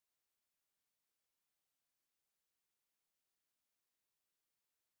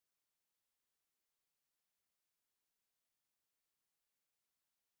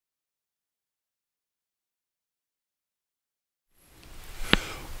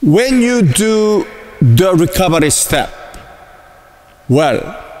When you do the recovery step,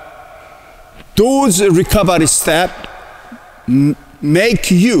 well, those recovery steps make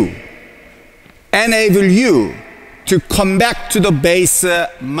you, enable you to come back to the base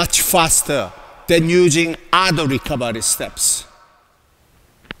much faster than using other recovery steps.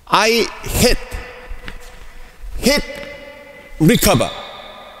 I hit, recover.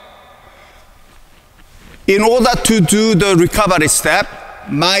 In order to do the recovery step,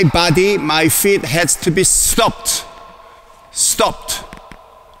 my body, my feet has to be stopped,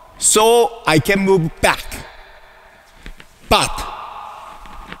 so I can move back. But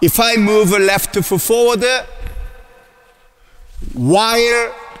if I move left to forward,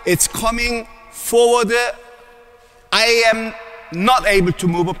 while it's coming forward, I am not able to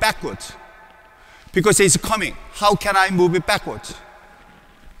move backwards because it's coming. How can I move it backwards?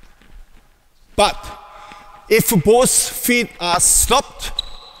 But if both feet are stopped,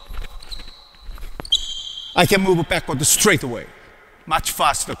 I can move backward straight away, much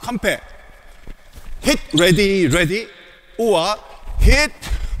faster. Compare. Hit, ready, ready, or hit,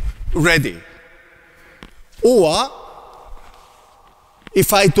 ready. Or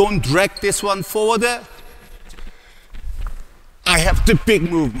if I don't drag this one forward, I have the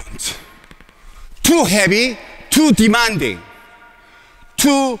big movement. Too heavy, too demanding,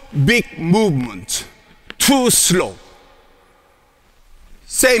 too big movement. Too slow.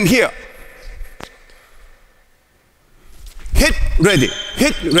 Same here. Hit, ready,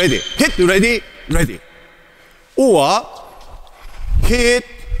 hit, ready, hit, ready, ready. Or hit,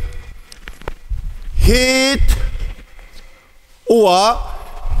 or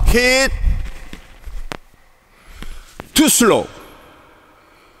hit. Too slow.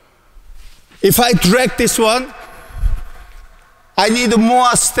 If I drag this one, I need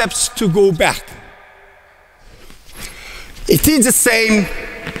more steps to go back. It is the same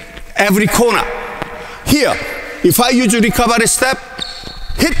every corner. Here, if I use a recovery step,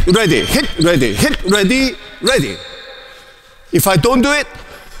 hit, ready, hit, ready, hit, ready, ready. If I don't do it,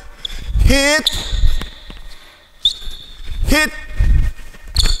 hit,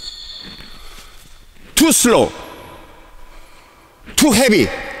 too slow, too heavy,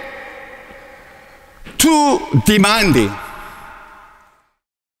 too demanding.